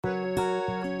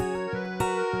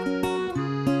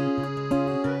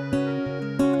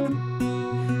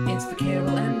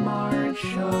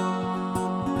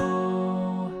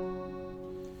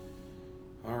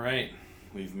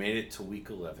it to week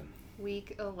 11.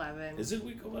 Week 11. Is it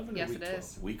week 11 yes, or week 12? Yes, it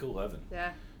is. Week 11.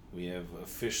 Yeah. We have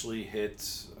officially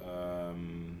hit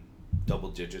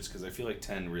double digits, because I feel like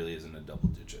 10 really isn't a double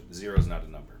digit. 0 is not a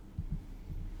number.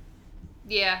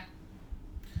 Yeah.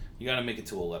 You got to make it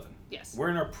to 11. Yes. We're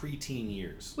in our preteen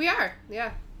years. We are,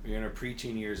 yeah. We're in our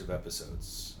preteen years of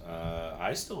episodes.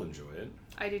 I still enjoy it.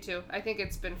 I do too. I think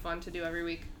it's been fun to do every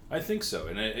week. I think so.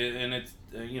 And it's,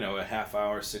 a half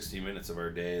hour, 60 minutes of our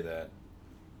day that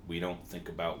we don't think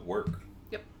about work.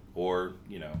 Yep. Or,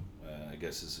 I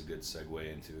guess it's a good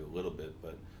segue into a little bit,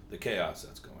 but the chaos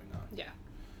that's going on. Yeah.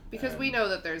 Because we know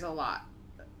that there's a lot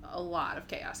of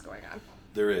chaos going on.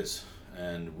 There is.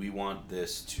 And we want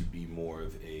this to be more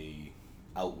of a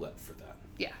outlet for that.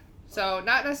 Yeah. So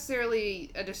not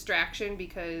necessarily a distraction,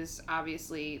 because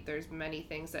obviously there's many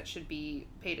things that should be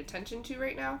paid attention to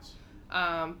right now.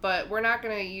 But we're not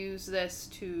going to use this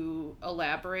to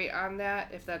elaborate on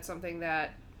that. If that's something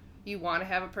that you want to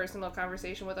have a personal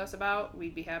conversation with us about,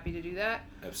 we'd be happy to do that.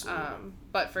 Absolutely.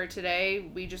 But for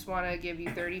today, we just want to give you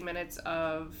 30 minutes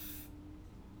of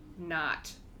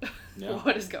not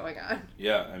what is going on.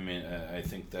 Yeah, I mean, I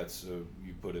think that's,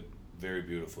 you put it very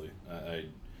beautifully.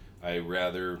 I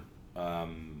rather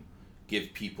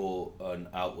give people an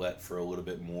outlet for a little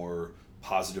bit more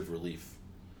positive relief.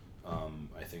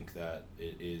 I think that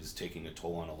it is taking a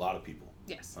toll on a lot of people.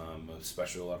 Yes.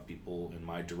 Especially a lot of people in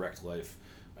my direct life.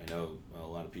 I know a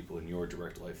lot of people in your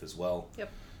direct life as well.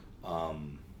 Yep.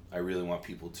 I really want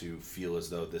people to feel as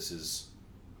though this is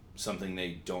something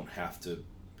they don't have to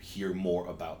hear more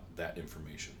about that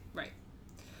information. Right.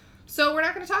 So we're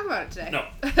not going to talk about it today.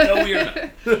 No, we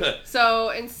are not. So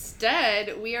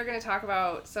instead, we are going to talk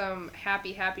about some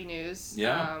happy news.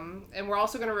 Yeah. And we're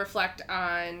also going to reflect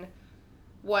on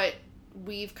what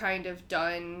we've kind of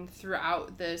done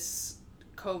throughout this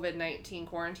COVID-19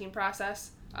 quarantine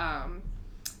process.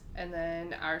 And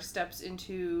then our steps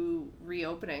into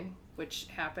reopening, which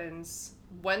happens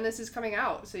when this is coming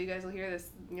out. So you guys will hear this,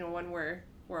 when we're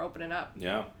opening up.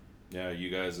 Yeah. Yeah, you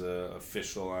guys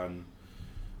official on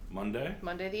Monday?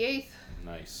 Monday the 8th.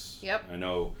 Nice. Yep. I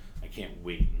know. I can't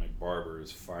wait. My barber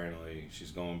is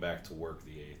she's going back to work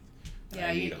the 8th.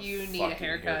 Yeah, you need a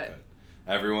haircut.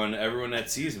 Everyone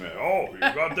that sees me, you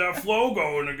got that flow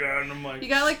going again. I'm like, you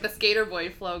got like the skater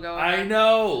boy flow going. I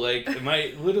know. Like, I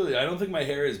don't think my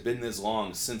hair has been this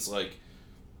long since like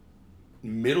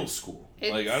middle school.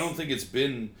 I don't think it's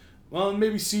been, well,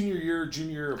 maybe senior year,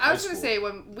 junior year of high I was school. going to say,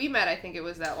 when we met, I think it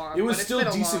was that long. It was but it's still been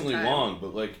a decently long,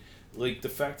 but like the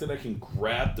fact that I can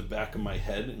grab the back of my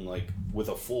head and like with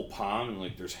a full palm and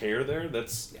like there's hair there,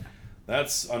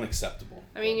 that's unacceptable.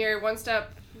 I mean, you're one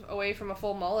step away from a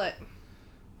full mullet.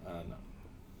 No.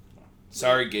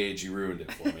 Sorry, Gage, you ruined it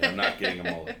for me. I'm not getting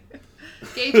a mullet.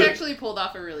 Gage actually pulled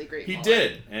off a really great mullet. He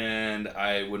did, and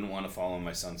I wouldn't want to follow in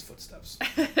my son's footsteps.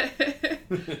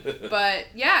 But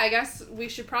yeah, I guess we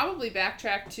should probably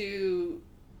backtrack to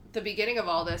the beginning of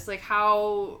all this, like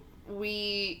how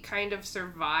we kind of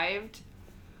survived.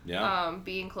 Yeah.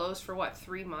 Being closed for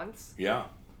 3 months? Yeah.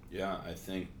 I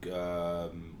think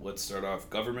let's start off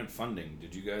government funding.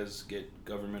 Did you guys get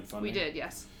government funding? We did,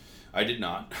 yes. I did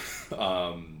not.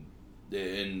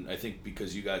 And I think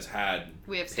because you guys had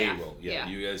payroll. Staff. Yeah,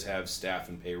 you guys have staff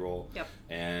and payroll. Yep.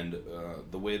 And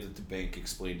the way that the bank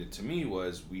explained it to me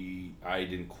was I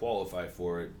didn't qualify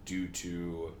for it due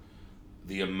to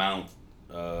the amount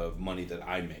of money that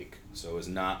I make. So it was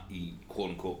not quote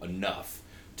unquote enough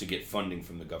to get funding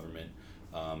from the government.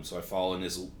 So I fall in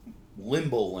this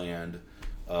limbo land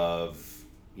of,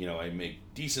 I make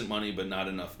decent money, but not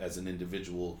enough as an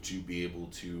individual to be able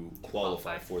to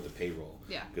qualify for the payroll.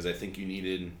 Yeah. Because I think you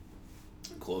needed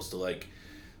close to like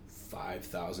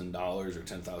 $5,000 or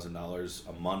 $10,000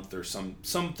 a month or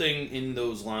something in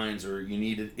those lines, or you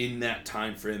needed in that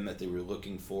time frame that they were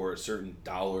looking for a certain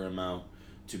dollar amount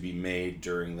to be made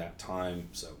during that time.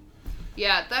 So.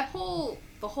 Yeah,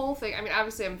 the whole thing. I mean,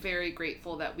 obviously, I'm very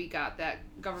grateful that we got that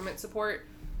government support.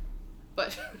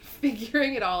 But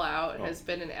figuring it all out has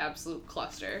been an absolute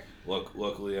cluster.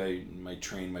 Luckily, I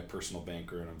trained my personal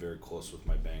banker, and I'm very close with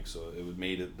my bank, so it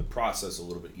made the process a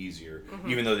little bit easier,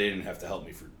 even though they didn't have to help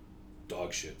me for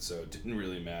dog shit, so it didn't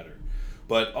really matter.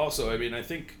 But also, I mean, I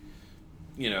think,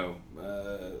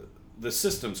 the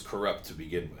system's corrupt to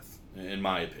begin with, in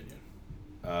my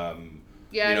opinion.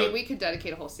 We could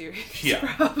dedicate a whole series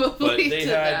yeah, probably but they to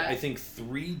had, that. I think,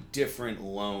 3 different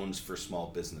loans for small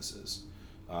businesses.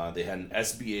 They had an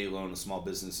SBA loan, a Small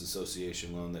Business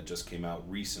Association loan that just came out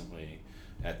recently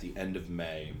at the end of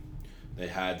May. They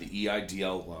had the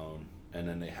EIDL loan, and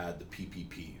then they had the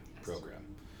PPP program.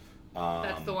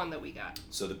 That's the one that we got.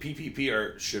 So the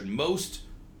PPP should most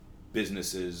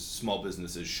small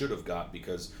businesses should have got,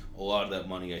 because a lot of that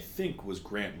money, I think, was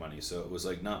grant money. So it was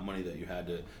like not money that you had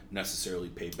to necessarily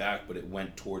pay back, but it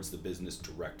went towards the business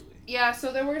directly. Yeah,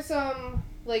 so there were some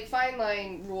like fine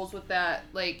line rules with that.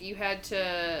 Like you had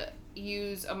to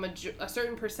use a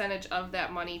certain percentage of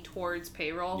that money towards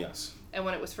payroll. Yes. And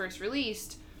when it was first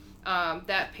released,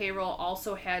 that payroll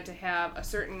also had to have a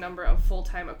certain number of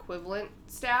full-time equivalent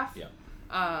staff. Yeah.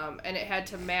 And it had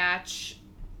to match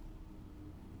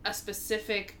a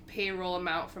specific payroll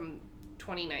amount from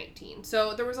 2019.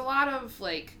 So there was a lot of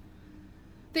like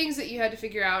things that you had to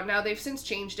figure out. Now they've since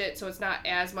changed it, so it's not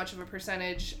as much of a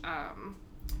percentage.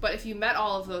 But if you met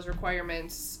all of those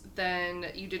requirements, then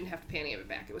you didn't have to pay any of it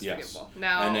back. It was forgivable.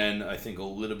 Now, and then I think a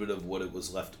little bit of what it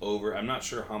was left over. I'm not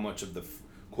sure how much of the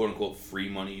quote unquote free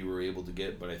money you were able to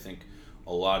get, but I think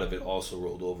a lot of it also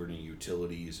rolled over to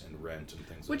utilities and rent and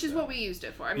things. Which like is that. what we used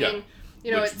it for. I mean,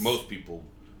 you know, which most people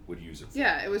would use it for.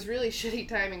 Yeah, it was really shitty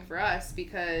timing for us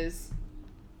because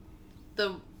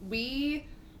we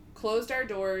closed our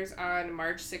doors on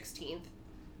March 16th.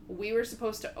 We were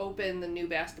supposed to open the new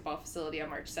basketball facility on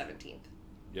March 17th.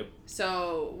 Yep.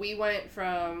 So we went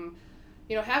from,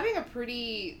 having a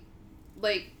pretty,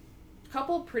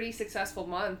 couple pretty successful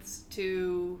months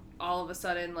to all of a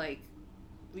sudden,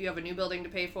 you have a new building to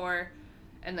pay for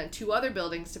and then 2 other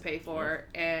buildings to pay for,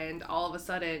 and all of a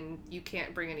sudden you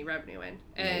can't bring any revenue in.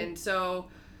 And so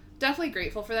definitely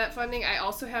grateful for that funding. I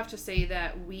also have to say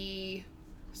that we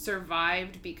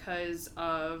survived because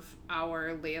of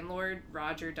our landlord,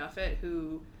 Roger Duffett,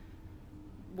 who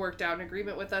worked out an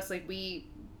agreement with us.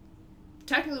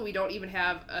 Technically we don't even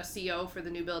have a CO for the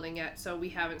new building yet, so we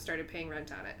haven't started paying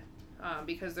rent on it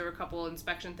because there were a couple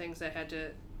inspection things that had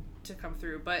to come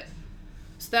through. But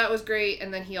so that was great,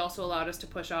 and then he also allowed us to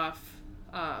push off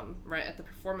rent at the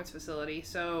performance facility.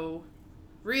 So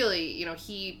really,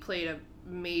 he played a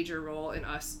major role in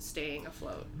us staying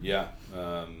afloat. Yeah.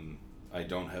 I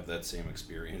don't have that same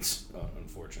experience,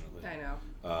 unfortunately. I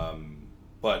know.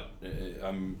 But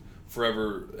I'm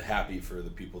forever happy for the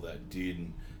people that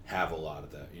didn't have a lot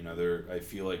of that. I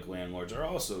feel like landlords are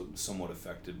also somewhat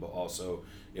affected, but also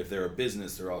if they're a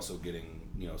business, they're also getting,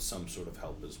 some sort of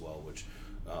help as well, which,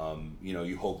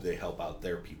 you hope they help out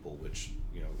their people, which,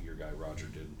 your guy Roger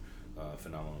did a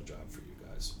phenomenal job for you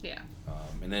guys. Yeah.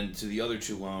 And then to the other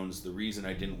 2 loans, the reason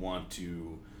I didn't want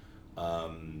to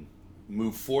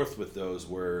move forth with those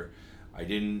were I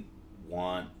didn't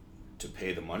want to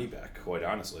pay the money back, quite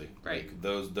honestly. Right.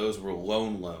 Those were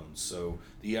loans. So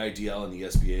the EIDL and the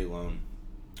SBA loan,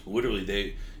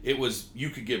 literally you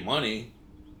could get money,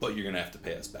 but you're gonna have to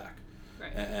pay us back.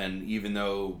 Right. And even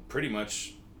though pretty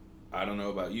much, I don't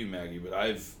know about you, Maggie, but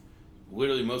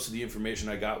literally most of the information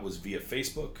I got was via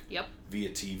Facebook. Yep. Via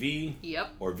TV. Yep.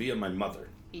 Or via my mother.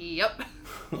 Yep.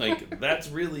 That's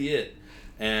really it.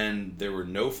 And there were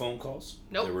no phone calls.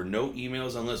 Nope. There were no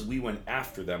emails unless we went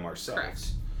after them ourselves.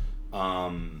 Correct.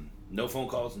 No phone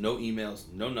calls, no emails,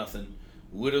 no nothing.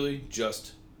 Literally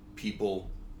just people,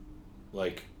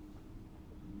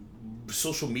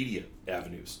 social media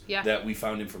avenues that we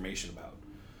found information about.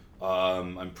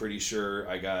 I'm pretty sure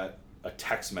I got a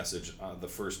text message the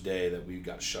first day that we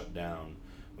got shut down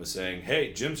was saying,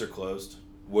 "Hey, gyms are closed.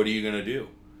 What are you going to do?"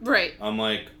 Right. I'm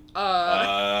like,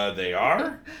 they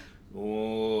are?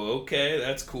 Oh, okay,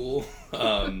 that's cool.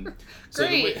 So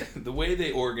the way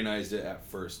they organized it at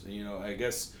first, I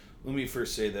guess, let me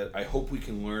first say that I hope we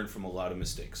can learn from a lot of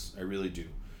mistakes. I really do.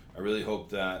 I really hope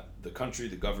that the country,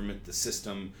 the government, the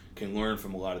system can learn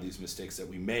from a lot of these mistakes that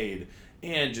we made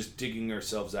and just digging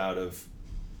ourselves out of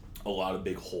a lot of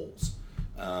big holes.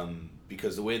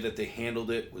 Because the way that they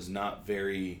handled it was not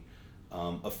very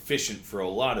efficient for a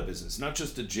lot of business, not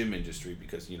just the gym industry,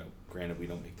 because, granted, we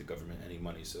don't make the government any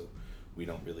money, so we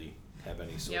don't really have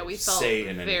any sort of say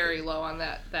in anything. We felt very low on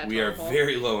that we are pole.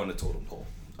 Very low on the totem pole.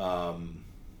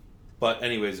 But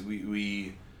anyways,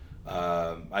 we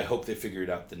I hope they figure it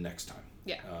out the next time.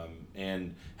 Yeah.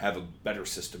 And have a better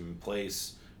system in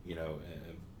place,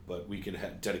 but we can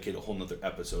dedicate a whole nother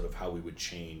episode of how we would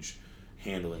change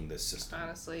handling this system.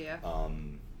 Honestly, yeah.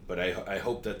 But I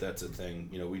hope that that's a thing.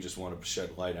 We just want to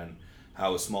shed light on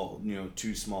how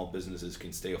 2 small businesses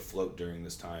can stay afloat during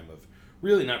this time of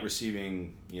really not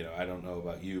receiving, I don't know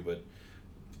about you, but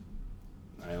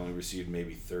I only received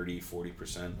maybe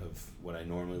 30-40% of what I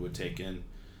normally would take in.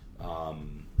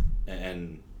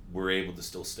 And we're able to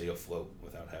still stay afloat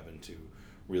without having to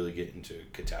really get into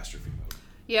catastrophe mode.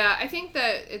 Yeah, I think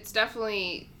that it's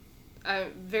definitely...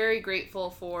 I'm very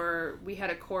grateful we had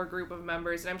a core group of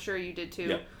members, and I'm sure you did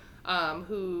too,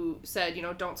 who said,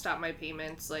 don't stop my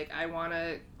payments. I want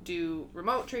to do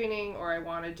remote training, or I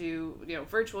want to do,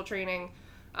 virtual training.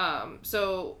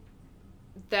 So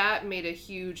that made a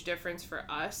huge difference for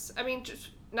us. I mean, just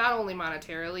not only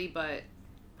monetarily, but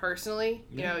personally.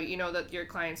 Yeah. You know that your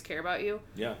clients care about you.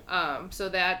 Yeah. So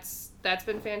that's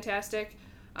been fantastic.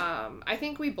 I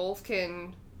think we both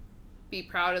can be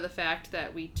proud of the fact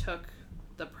that we took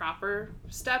the proper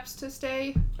steps to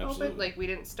stay open. Like, we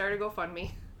didn't start a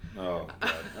GoFundMe. Oh,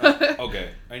 God.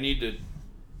 Okay, I need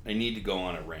to go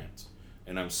on a rant,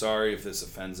 and I'm sorry if this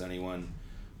offends anyone,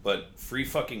 but free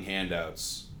fucking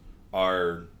handouts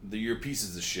you're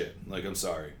pieces of shit. Like, I'm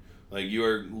sorry. Like, you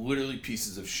are literally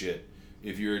pieces of shit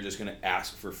if you're just gonna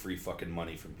ask for free fucking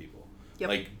money from people. Yep.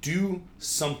 Like, do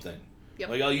something. Yep.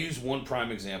 Like, I'll use one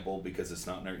prime example because it's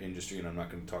not in our industry, and I'm not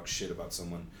gonna talk shit about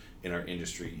someone in our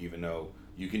industry, even though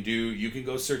you can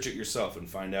go search it yourself and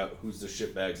find out who's the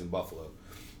shitbags in Buffalo.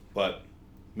 But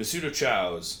Masuda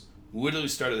Chow's literally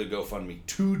started the GoFundMe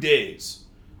 2 days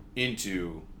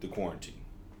into the quarantine.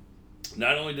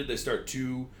 Not only did they start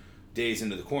 2 days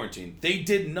into the quarantine, they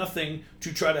did nothing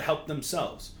to try to help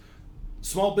themselves.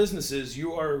 Small businesses,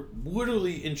 you are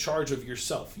literally in charge of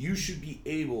yourself. You should be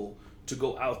able to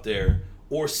go out there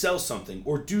or sell something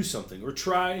or do something or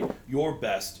try your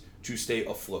best to stay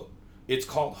afloat. It's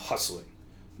called hustling.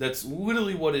 That's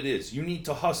literally what it is. You need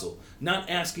to hustle. Not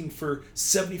asking for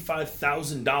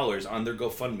 $75,000 on their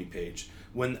GoFundMe page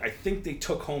when I think they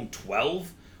took home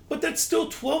 12, but that's still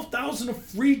 $12,000 of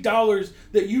free dollars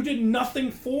that you did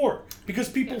nothing for because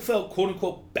people felt quote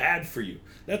unquote bad for you.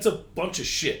 That's a bunch of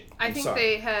shit. I think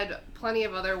they had plenty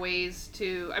of other ways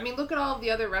to. I mean, look at all of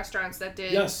the other restaurants that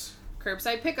did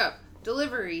curbside pickup,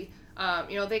 delivery.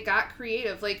 They got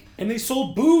creative, and they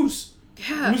sold booze.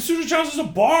 Yeah, Masuda Chow's is a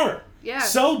bar. Yeah.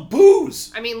 Sell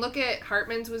booze. I mean, look at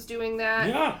Hartman's was doing that.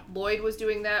 Yeah. Lloyd was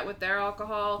doing that with their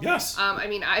alcohol. Yes. I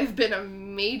mean, I've been a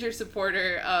major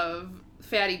supporter of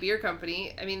Fatty Beer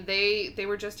Company. I mean, they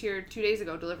were just here 2 days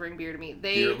ago delivering beer to me.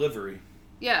 Beer livery.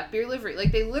 Yeah, beer livery.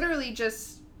 Like, they literally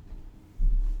just...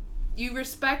 You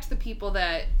respect the people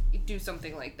that do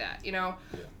something like that, you know?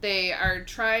 Yeah. They are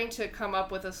trying to come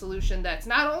up with a solution that's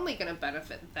not only going to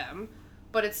benefit them,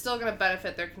 but it's still going to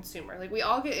benefit their consumer. Like, we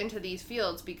all get into these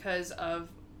fields because of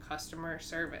customer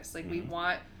service. Like, we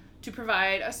want to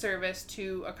provide a service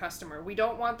to a customer. We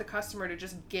don't want the customer to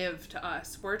just give to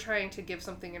us. We're trying to give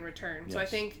something in return. Yes. So I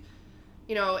think,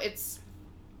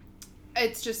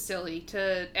 it's just silly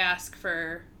to ask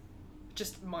for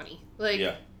just money.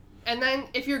 And then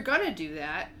if you're going to do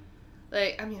that,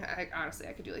 honestly,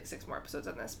 I could do 6 more episodes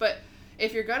on this, but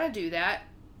if you're going to do that,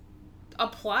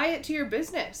 apply it to your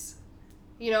business.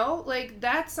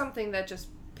 That's something that just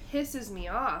pisses me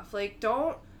off.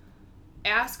 Don't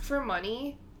ask for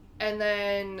money and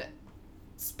then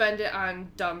spend it on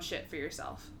dumb shit for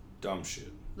yourself. Dumb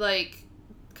shit.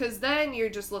 Because then you're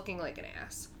just looking like an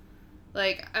ass.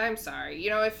 I'm sorry.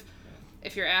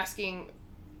 If you're asking,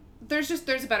 there's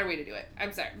a better way to do it.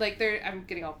 I'm sorry. I'm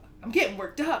getting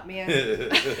worked up, man.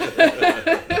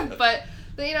 But,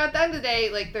 at the end of the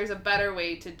day, there's a better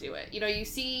way to do it. You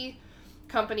see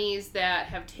companies that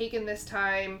have taken this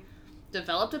time,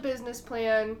 developed a business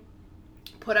plan,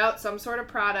 put out some sort of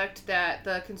product that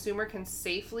the consumer can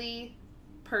safely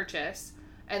purchase,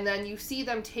 and then you see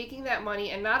them taking that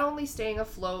money and not only staying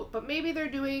afloat, but maybe they're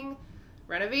doing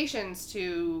renovations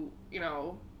to,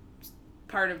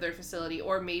 part of their facility,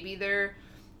 or maybe they're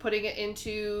putting it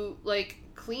into,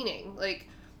 cleaning.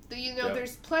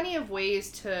 There's plenty of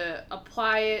ways to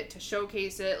apply it, to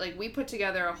showcase it. We put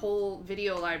together a whole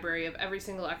video library of every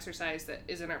single exercise that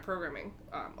is in our programming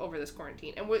over this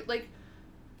quarantine. And we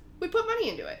put money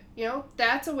into it.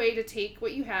 That's a way to take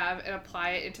what you have and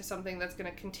apply it into something that's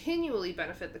going to continually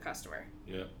benefit the customer.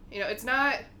 Yeah. It's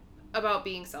not about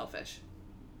being selfish.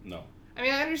 No. I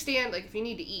mean, I understand, if you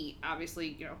need to eat,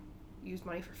 obviously, use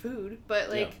money for food.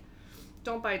 But,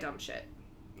 don't buy dumb shit.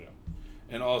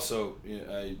 And also,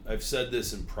 I've said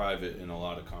this in private in a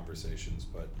lot of conversations,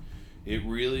 but it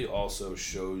really also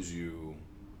shows you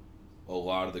a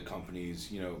lot of the companies,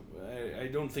 I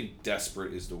don't think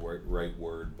desperate is the right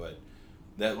word, but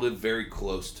that live very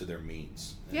close to their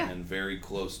means. Yeah. And very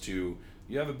close to,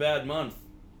 you have a bad month.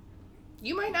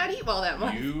 You might not eat well that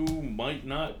month. You might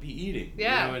not be eating.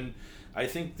 Yeah. And I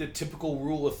think the typical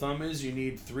rule of thumb is you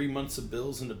need 3 months of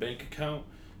bills in the bank account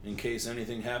in case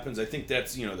anything happens. I think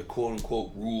that's, the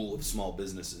quote-unquote rule of small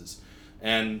businesses.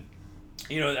 And,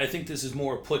 I think this is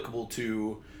more applicable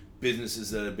to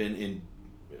businesses that have been in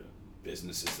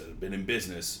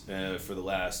business for the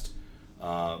last,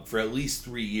 for at least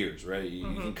 3 years, right?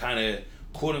 You can kind of,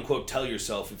 quote-unquote, tell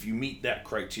yourself if you meet that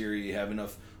criteria, you have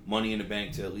enough money in the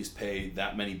bank to at least pay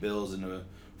that many bills in the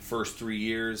first 3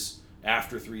 years.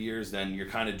 After 3 years, then you're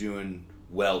kind of doing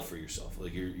well for yourself.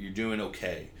 Like you're doing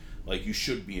okay. Like you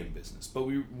should be in business. But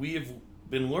we have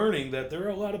been learning that there are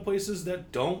a lot of places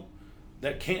that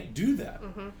can't do that.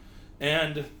 Mm-hmm.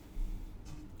 And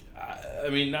I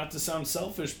mean, not to sound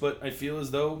selfish, but I feel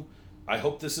as though I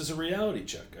hope this is a reality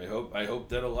check. I hope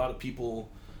that a lot of people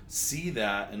see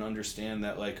that and understand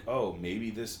that, like, oh, maybe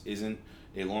this isn't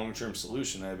a long-term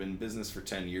solution. I've been in business for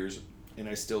 10 years and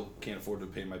I still can't afford to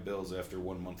pay my bills after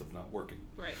 1 month of not working.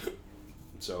 Right.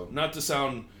 So, not to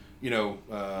sound,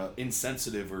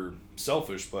 insensitive or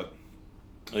selfish, but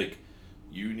like,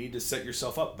 you need to set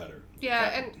yourself up better.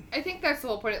 Yeah, and I think that's the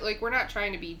whole point. Like, we're not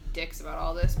trying to be dicks about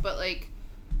all this, but like,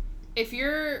 if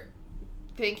you're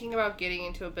thinking about getting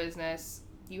into a business,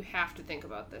 you have to think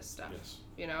about this stuff. Yes.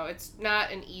 It's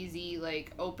not an easy,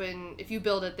 like, open, if you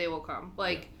build it, they will come.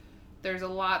 Like, there's a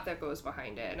lot that goes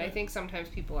behind it, and I think sometimes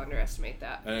people underestimate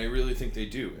that. And I really think they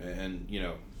do. And,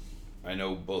 I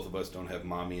know both of us don't have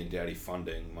mommy and daddy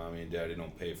funding. Mommy and daddy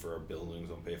don't pay for our buildings,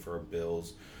 don't pay for our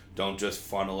bills, don't just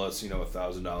funnel us,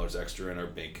 $1,000 extra in our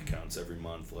bank accounts every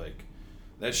month. Like,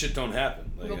 that shit don't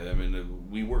happen. Like, Nope. I mean,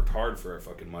 we worked hard for our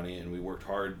fucking money, and we worked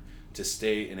hard to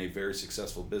stay in a very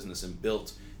successful business and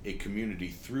built a community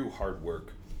through hard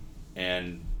work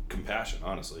and compassion,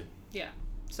 honestly. Yeah.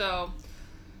 So,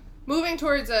 moving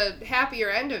towards a happier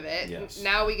end of it, Yes.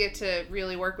 now we get to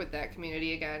really work with that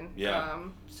community again. Yeah.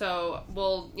 So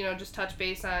we'll, just touch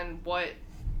base on what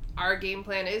our game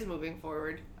plan is moving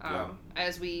forward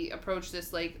as we approach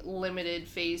this, like, limited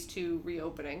phase 2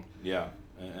 reopening. Yeah.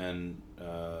 And,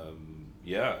 I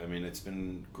mean, it's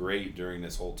been great during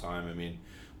this whole time. I mean,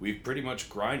 we've pretty much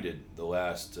grinded the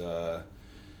last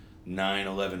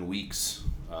 9-11 weeks,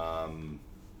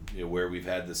 where we've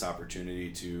had this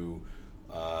opportunity to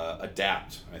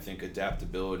adapt. I think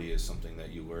adaptability is something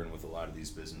that you learn with a lot of these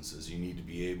businesses. You need to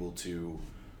be able to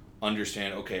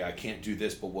understand, okay, I can't do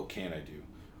this, but what can I do?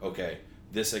 Okay,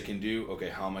 this I can do. Okay,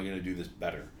 how am I going to do this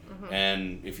better? Mm-hmm.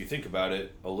 And if you think about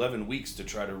it, 11 weeks to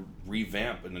try to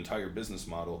revamp an entire business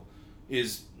model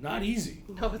is not easy.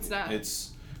 No, it's not.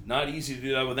 It's not easy to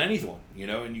do that with anyone,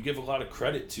 and you give a lot of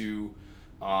credit to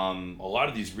a lot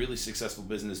of these really successful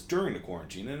businesses during the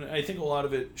quarantine. And I think a lot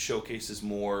of it showcases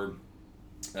more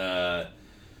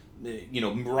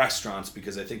restaurants,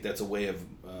 because I think that's a way of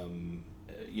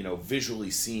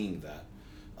visually seeing that.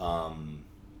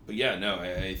 But yeah, no,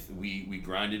 we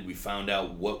grinded. We found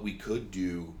out what we could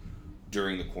do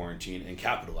during the quarantine and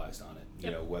capitalized on it.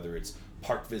 Yep. Whether it's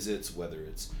park visits, whether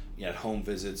it's at home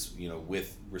visits,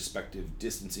 with respective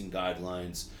distancing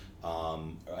guidelines,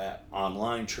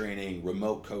 online training,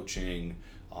 remote coaching,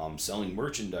 selling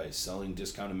merchandise, selling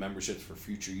discounted memberships for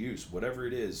future use, whatever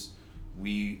it is,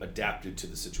 we adapted to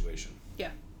the situation.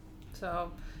 Yeah.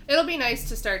 So it'll be nice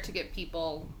to start to get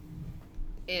people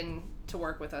in to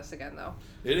work with us again, though.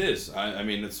 It is. I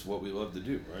mean, it's what we love to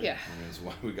do, right? Yeah. I mean, it's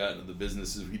why we got into the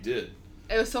businesses we did.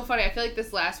 It was so funny. I feel like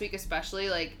this last week especially,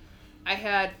 like, I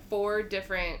had 4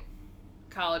 different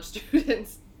college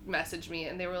students message me,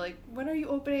 and they were like, when are you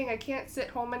opening? I can't sit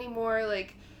home anymore.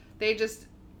 Like, they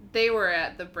were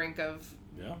at the brink of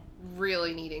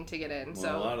really needing to get in. Well,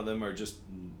 so a lot of them are just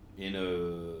in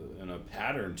a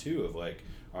pattern too of, like,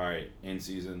 all right, in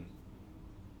season,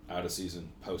 out of season,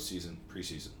 post season,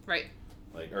 preseason, right,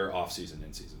 like, or off season,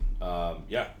 in season.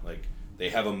 Like, they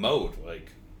have a mode,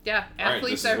 like,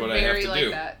 athletes right, are very like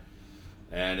that.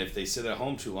 And if they sit at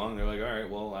home too long, they're like, all right,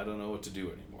 well, I don't know what to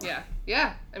do anymore.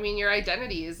 Yeah. I mean, your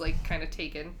identity is, like, kind of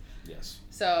taken. Yes.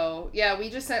 So yeah, we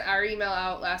just sent our email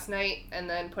out last night and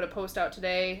then put a post out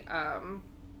today.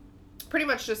 Pretty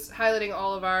much just highlighting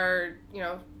all of our,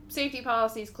 safety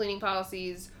policies, cleaning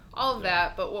policies, all of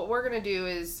that. But what we're going to do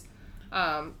is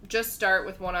just start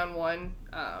with one-on-one.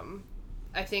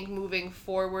 I think moving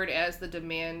forward as the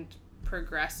demand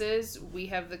progresses, we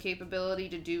have the capability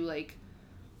to do, like,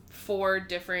 4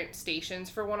 different stations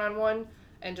for one-on-one,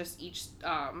 and just each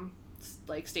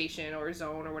like station or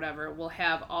zone or whatever will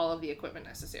have all of the equipment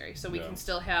necessary. So we can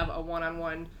still have a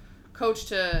one-on-one coach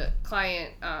to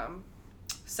client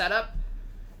setup,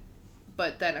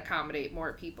 but then accommodate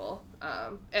more people.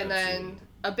 And Absolutely. Then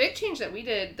a big change that we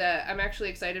did that I'm actually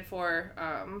excited for,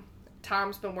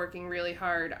 Tom's been working really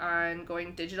hard on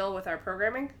going digital with our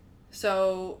programming.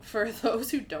 So for those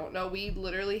who don't know, we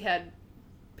literally had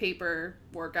paper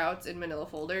workouts in manila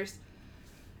folders,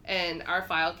 and our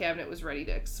file cabinet was ready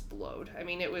to explode. I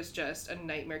mean, it was just a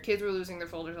nightmare. Kids were losing their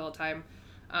folders all the time.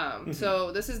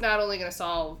 So this is not only going to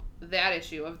solve that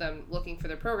issue of them looking for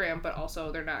their program, but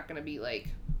also they're not going to be, like,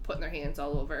 putting their hands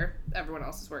all over everyone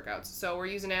else's workouts. So we're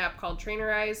using an app called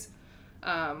Trainerize.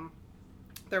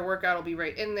 Their workout will be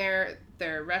right in there.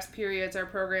 Their rest periods are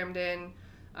programmed in.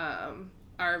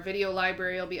 Our video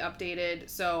library will be updated.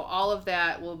 So all of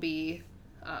that will be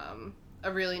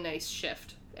a really nice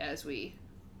shift as we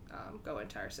go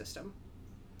into our system.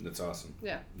 That's awesome.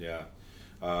 Yeah. Yeah.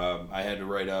 I had to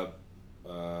write up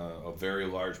a very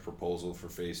large proposal for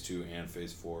phase 2 and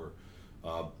phase 4,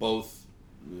 both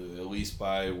at least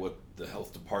by what the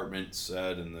health department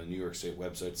said and the New York State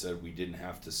website said we didn't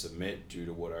have to submit due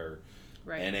to what our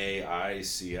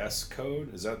NAICS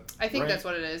code is. That I think right? that's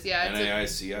what it is. Yeah,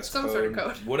 NAICS some code, sort of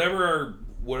code.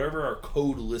 Whatever our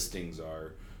code listings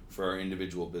are for our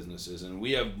individual businesses, and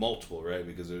we have multiple, right?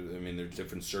 Because there's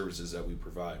different services that we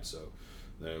provide, so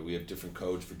we have different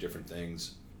codes for different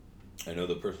things. I know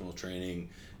the personal training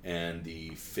and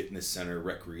the fitness center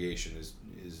recreation is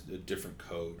a different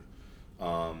code.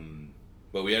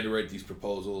 But we had to write these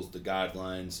proposals, the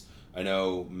guidelines. I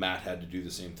know Matt had to do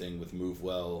the same thing with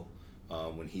MoveWell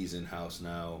when he's in-house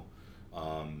now.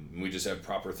 We just have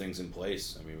proper things in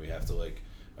place. We have to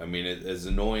as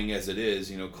annoying as it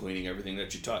is, cleaning everything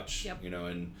that you touch. Yep.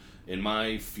 And in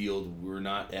my field, we're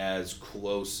not as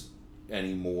close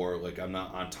anymore. Like, I'm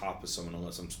not on top of someone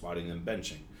unless I'm spotting them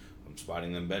benching. I'm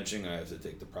spotting them benching, I have to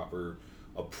take the proper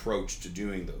approach to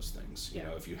doing those things. You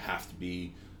know, if you have to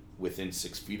be within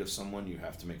 6 feet of someone, you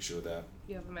have to make sure that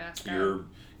you have a mask you're on.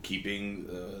 keeping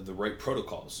the right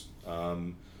protocols.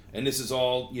 And this is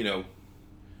all, you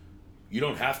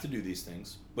don't have to do these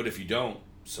things, but if you don't,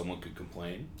 someone could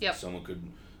complain. Yep. Someone could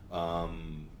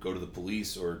go to the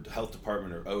police or health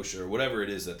department or OSHA or whatever it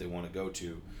is that they want to go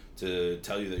to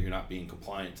tell you that you're not being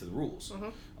compliant to the rules.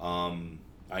 Mm-hmm.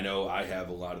 I know I have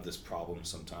a lot of this problem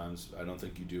sometimes. I don't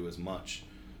think you do as much.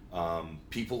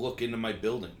 People look into my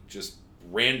building just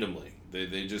randomly.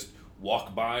 They just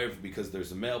walk by because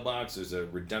there's a mailbox, there's a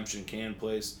redemption can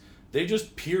place. They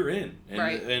just peer in.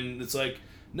 And it's like,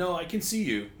 no, I can see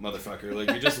you, motherfucker. Like,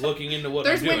 you're just looking into what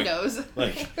I'm doing. There's windows.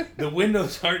 Like, the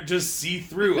windows aren't just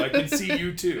see-through. I can see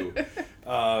you too.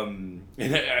 And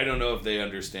I don't know if they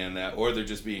understand that, or they're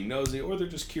just being nosy, or they're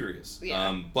just curious.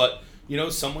 Yeah. But,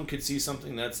 someone could see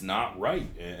something that's not right.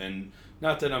 And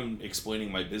not that I'm explaining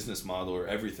my business model or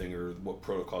everything or what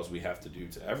protocols we have to do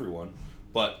to everyone,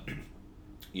 but,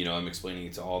 I'm explaining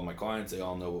it to all of my clients. They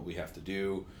all know what we have to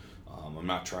do. I'm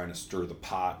not trying to stir the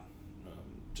pot.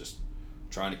 Just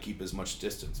trying to keep as much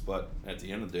distance, but at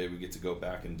the end of the day, we get to go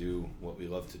back and do what we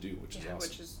love to do, which is awesome.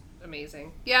 Which is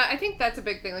amazing. Yeah, I think that's a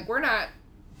big thing. Like, we're not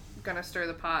gonna stir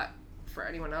the pot for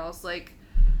anyone else. Like,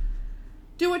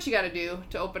 do what you gotta do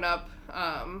to open up.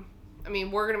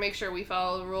 We're gonna make sure we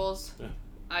follow the rules. Yeah.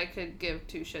 I could give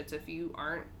two shits if you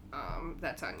aren't.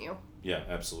 That's on you. Yeah,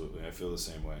 absolutely. I feel the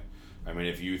same way.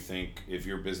 If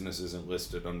your business isn't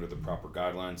listed under the proper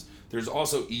guidelines, there's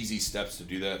also easy steps to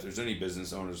do that. If there's any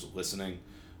business owners listening,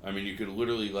 you could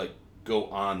literally go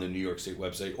on the New York State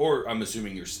website, or I'm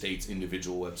assuming your state's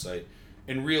individual website,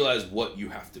 and realize what you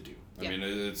have to do.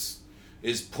 It's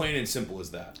as plain and simple as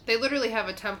that. They literally have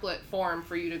a template form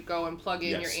for you to go and plug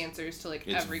in your answers to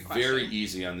every question. It's very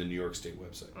easy on the New York State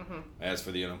website. Mm-hmm. As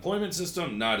for the unemployment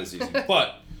system, not as easy,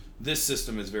 but this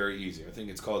system is very easy. I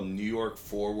think it's called New York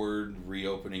Forward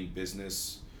Reopening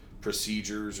Business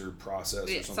Procedures or Process or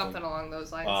something. Something along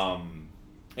those lines.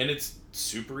 And it's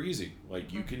super easy.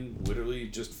 You can literally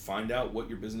just find out what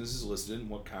your business is listed in,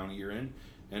 what county you're in,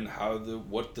 and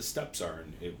what the steps are.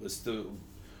 And it lists the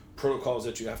protocols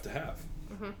that you have to have.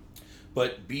 Mm-hmm.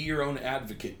 But be your own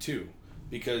advocate too,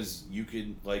 because you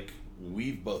could,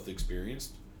 we've both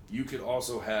experienced, you could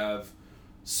also have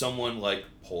someone like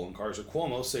Poland Cars or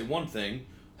Cuomo say one thing,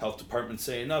 health department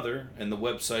say another, and the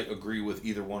website agree with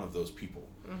either one of those people.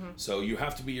 Mm-hmm. So you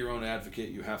have to be your own advocate.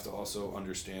 You have to also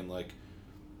understand,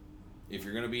 if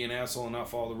you're going to be an asshole and not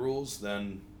follow the rules,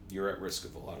 then you're at risk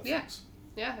of a lot of things.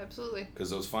 Yeah, absolutely. Because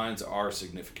those fines are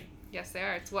significant. Yes, they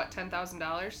are. It's what,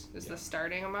 $10,000 is the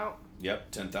starting amount?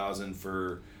 Yep, $10,000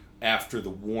 for after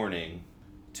the warning,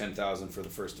 $10,000 for the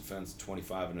first offense,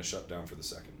 $25,000 and a shutdown for the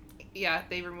second. Yeah,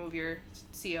 they remove your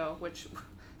CO, which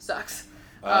sucks.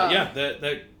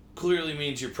 That clearly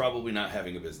means you're probably not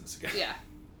having a business again.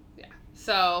 Yeah.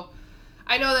 So,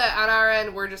 I know that on our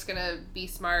end, we're just going to be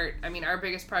smart. Our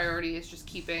biggest priority is just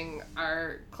keeping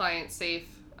our clients safe,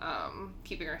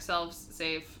 keeping ourselves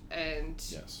safe, and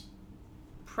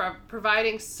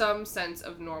providing some sense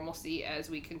of normalcy as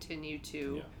we continue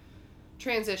to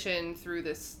transition through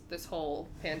this whole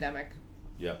pandemic.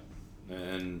 Yep.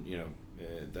 And,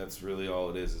 that's really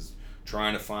all it is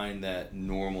trying to find that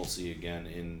normalcy again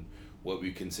in what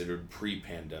we considered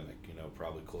pre-pandemic,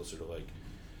 probably closer to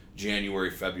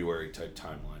January, February type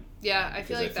timeline. Yeah, I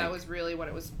think that was really when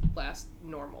it was last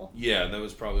normal. Yeah, that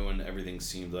was probably when everything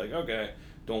seemed like, okay,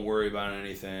 don't worry about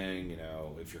anything. You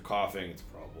know, if you're coughing, it's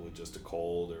probably just a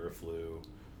cold or a flu.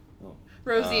 Oh.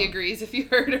 Rosie agrees if you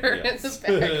heard her in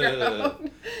the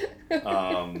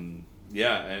background.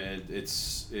 Yeah, and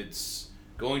it's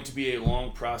going to be a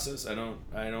long process. I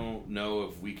don't know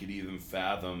if we could even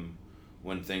fathom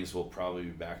when things will probably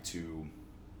be back to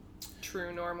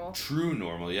true normal. True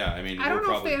normal, yeah. I mean, I don't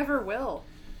know if they ever will.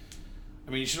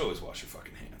 I mean, you should always wash your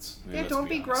fucking hands. I mean, yeah, don't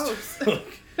be gross.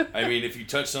 I mean, if you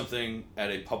touch something at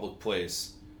a public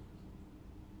place,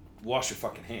 wash your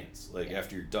fucking hands, like,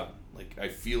 after you're done. Like, I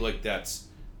feel like that's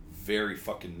very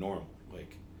fucking normal.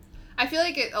 Like, I feel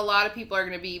like a lot of people are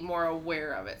going to be more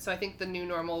aware of it. So I think the new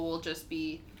normal will just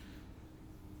be,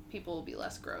 people will be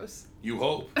less gross. You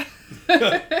hope.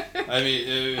 I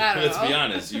mean, let's be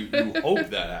honest. You hope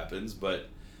that happens, but,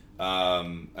 I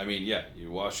mean, yeah,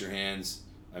 you wash your hands.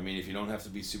 I mean, if you don't have to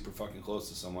be super fucking close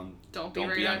to someone, don't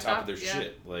be on top of their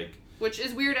shit. Like, which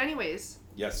is weird anyways.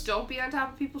 Yes. Don't be on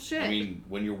top of people's shit. I mean,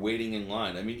 when you're waiting in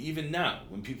line, I mean, even now,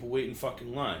 when people wait in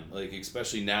fucking line, like,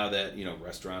 especially now that, you know,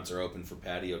 restaurants are open for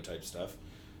patio type stuff,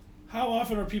 how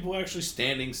often are people actually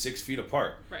standing 6 feet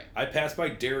apart? Right. I pass by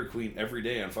Dairy Queen every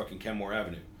day on fucking Kenmore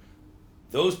Avenue.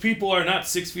 Those people are not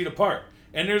 6 feet apart.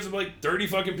 And there's like 30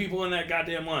 fucking people in that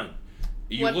goddamn line.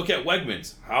 You look at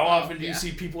Wegmans. How often do you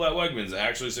see people at Wegmans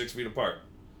actually 6 feet apart?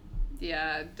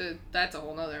 Yeah, that's a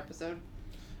whole nother episode.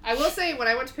 I will say, when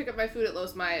I went to pick up my food at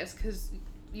Los Mayas, because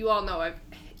you all know I've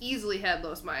easily had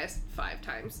Los Mayas 5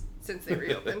 times since they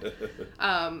reopened,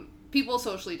 people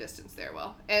socially distance there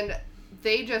well. And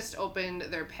they just opened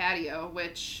their patio,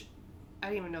 which I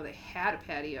didn't even know they had a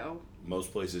patio.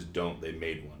 Most places don't. They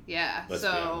made one. Yeah, Let's be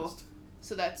honest.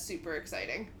 So that's super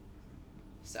exciting.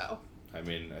 So. I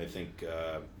mean, I think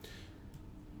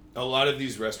a lot of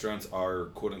these restaurants are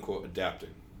quote-unquote adapting,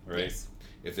 right? Yes.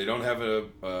 If they don't have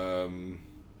a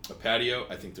patio,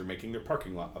 I think they're making their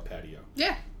parking lot a patio.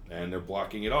 Yeah. And they're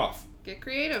blocking it off. Get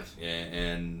creative.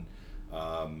 And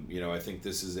you know, I think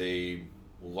this is a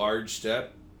large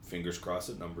step. Fingers crossed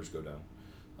that numbers go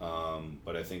down.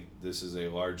 But I think this is a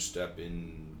large step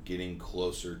in getting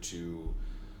closer to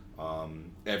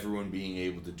everyone being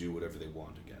able to do whatever they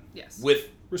want again. Yes. With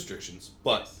restrictions,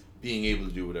 but being able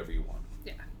to do whatever you want.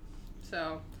 Yeah.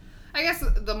 So, I guess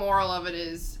the moral of it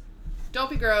is, don't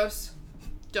be gross,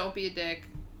 don't be a dick,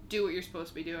 do what you're supposed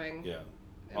to be doing. Yeah.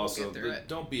 Also,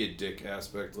 don't be a dick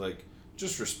aspect. Like,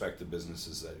 just respect the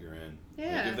businesses that you're in.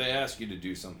 Yeah. Like, if they ask you to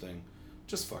do something,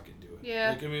 just fucking do it. Yeah.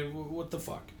 Like, I mean, what the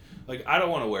fuck? Like, I don't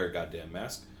want to wear a goddamn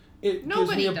mask. It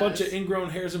Nobody gives me a bunch does. of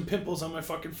ingrown hairs and pimples on my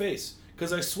fucking face.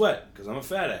 Because I sweat. Because I'm a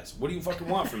fat ass. What do you fucking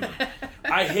want from me?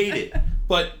 I hate it.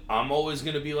 But I'm always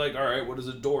going to be like, all right, what does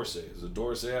a door say? Does a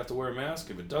door say I have to wear a mask?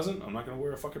 If it doesn't, I'm not going to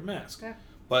wear a fucking mask. Yeah.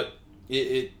 But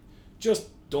it just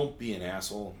don't be an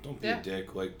asshole. Don't be Yeah. a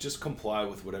dick. Like, just comply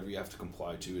with whatever you have to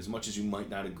comply to, as much as you might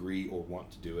not agree or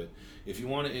want to do it. If you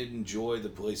want to enjoy the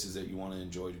places that you want to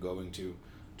enjoy going to,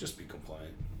 just be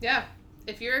compliant. Yeah.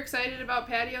 If you're excited about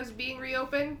patios being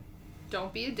reopened,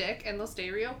 don't be a dick and they'll stay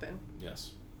reopened.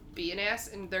 Yes. Be an ass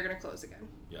and they're going to close again.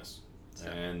 Yes. So.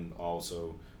 And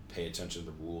also pay attention to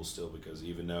the rules still, because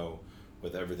even though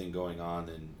with everything going on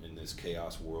in this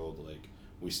chaos world, like,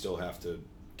 we still have to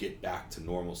get back to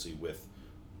normalcy with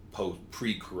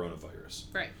pre-coronavirus.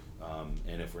 Right.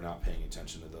 And if we're not paying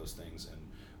attention to those things,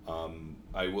 and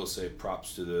I will say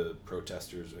props to the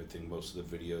protesters. I think most of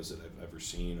the videos that I've ever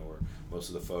seen, or most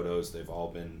of the photos, they've all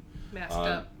been Masked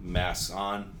up. masks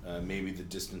on. Maybe the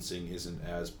distancing isn't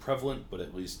as prevalent, but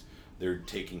at least they're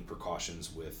taking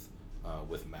precautions with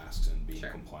masks and being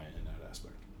compliant in that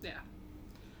aspect. Yeah.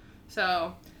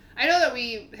 So, I know that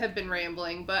we have been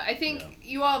rambling, but I think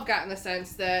you all have gotten the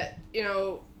sense that, you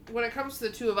know, when it comes to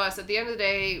the two of us, at the end of the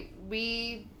day,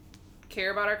 we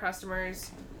care about our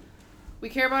customers, we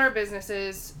care about our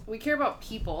businesses, we care about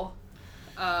people,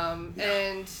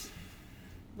 and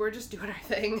we're just doing our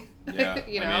thing. Yeah,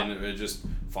 you know? I mean, we're just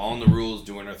following the rules,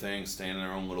 doing our thing, staying in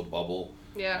our own little bubble.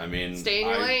 Yeah. I mean, stay in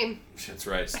your lane. That's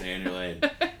right, stay in your lane.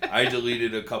 I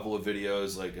deleted a couple of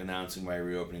videos, like, announcing my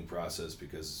reopening process,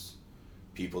 because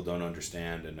people don't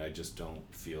understand, and I just don't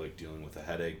feel like dealing with a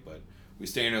headache. But we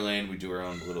stay in our lane, we do our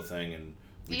own little thing, and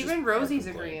we even Rosie's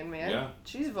agreeing, man. Yeah,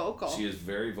 she's vocal. She is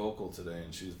very vocal today,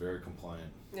 and she's very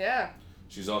compliant. Yeah.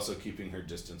 She's also keeping her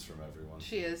distance from everyone.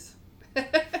 She is.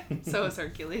 So is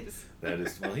Hercules. That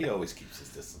is, well, he always keeps his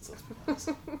distance, let's be honest.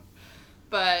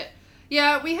 But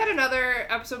yeah, we had another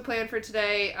episode planned for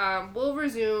today. We'll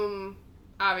resume,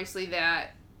 obviously,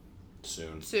 that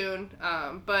soon.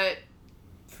 But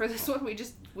for this one,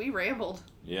 we rambled.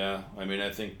 Yeah, I mean, I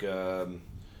think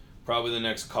probably the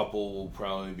next couple will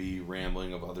probably be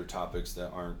rambling of other topics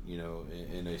that aren't,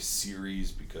 in a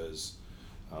series because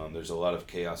there's a lot of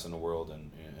chaos in the world,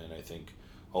 and I think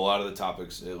a lot of the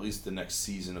topics, at least the next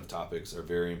season of topics, are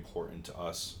very important to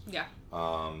us. Yeah.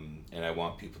 And I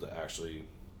want people to actually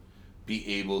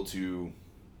be able to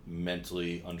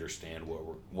mentally understand what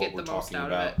we're talking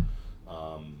about,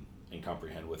 and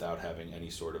comprehend without having any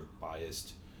sort of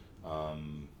biased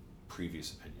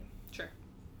previous opinion. Sure.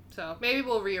 So maybe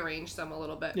we'll rearrange some a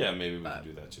little bit. Yeah, maybe we can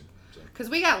do that too. Because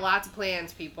we got lots of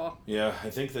plans, people. Yeah, I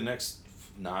think the next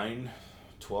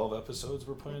 12 episodes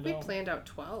were planned out. We planned out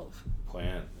 12.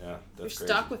 Yeah, that's You're crazy.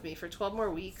 stuck with me for 12 more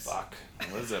weeks. Fuck.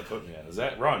 What does that put me at? Is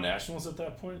that Raw Nationals at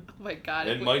that point? Oh my god.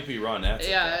 It might be Raw Nats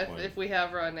at that point. If we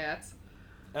have Raw Nats.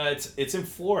 It's in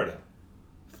Florida.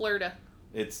 Florida.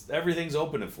 Everything's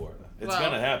open in Florida. It's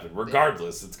gonna happen.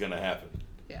 Regardless, it's gonna happen.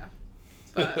 Yeah.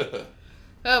 But,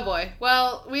 oh boy.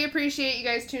 Well, we appreciate you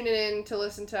guys tuning in to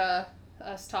listen to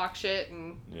us talk shit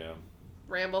and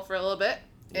ramble for a little bit.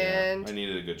 Yeah, and I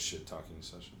needed a good shit talking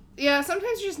session. Yeah,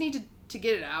 sometimes you just need to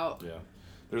get it out. Yeah.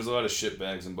 There's a lot of shit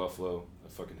bags in Buffalo. I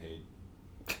fucking hate.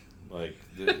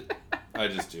 I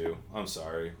just do. I'm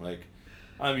sorry.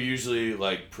 I'm usually,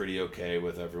 pretty okay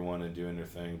with everyone and doing their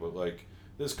thing, but,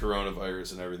 this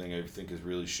coronavirus and everything, I think, has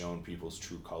really shown people's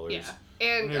true colors. Yeah.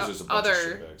 And there's just a bunch of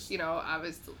shitbags.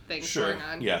 obvious things Sure. going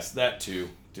on. Yes, that too.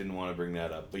 Didn't want to bring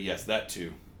that up, but yes, that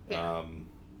too. Yeah.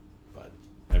 But,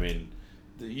 I mean,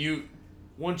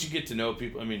 once you get to know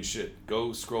people, shit,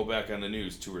 go scroll back on the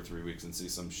news 2 or 3 weeks and see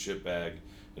some shitbag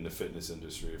in the fitness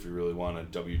industry. If you really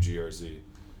want to, WGRZ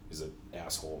is an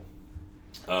asshole.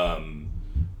 I'm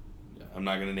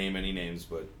not going to name any names,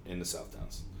 but in the South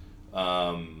Downs.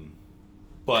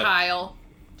 But Kyle.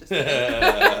 Just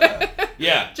kidding.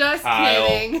 Yeah. Just Kyle.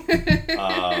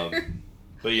 kidding.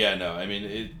 But yeah, no,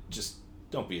 it just,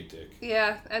 don't be a dick.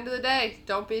 Yeah, end of the day,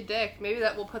 don't be a dick. Maybe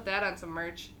we'll put that on some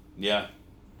merch. Yeah.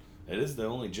 It is the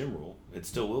only gym rule. It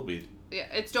still will be. Yeah,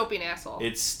 it's don't be an asshole.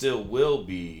 It still will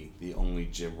be the only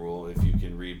gym rule if you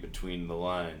can read between the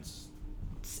lines.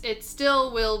 It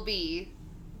still will be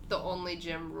the only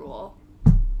gym rule.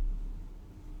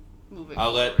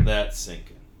 I'll let that sink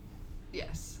in.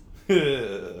 Yes.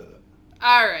 All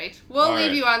All right. We'll leave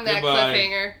right. you on that Goodbye.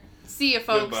 cliffhanger. See you,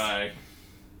 folks. Goodbye.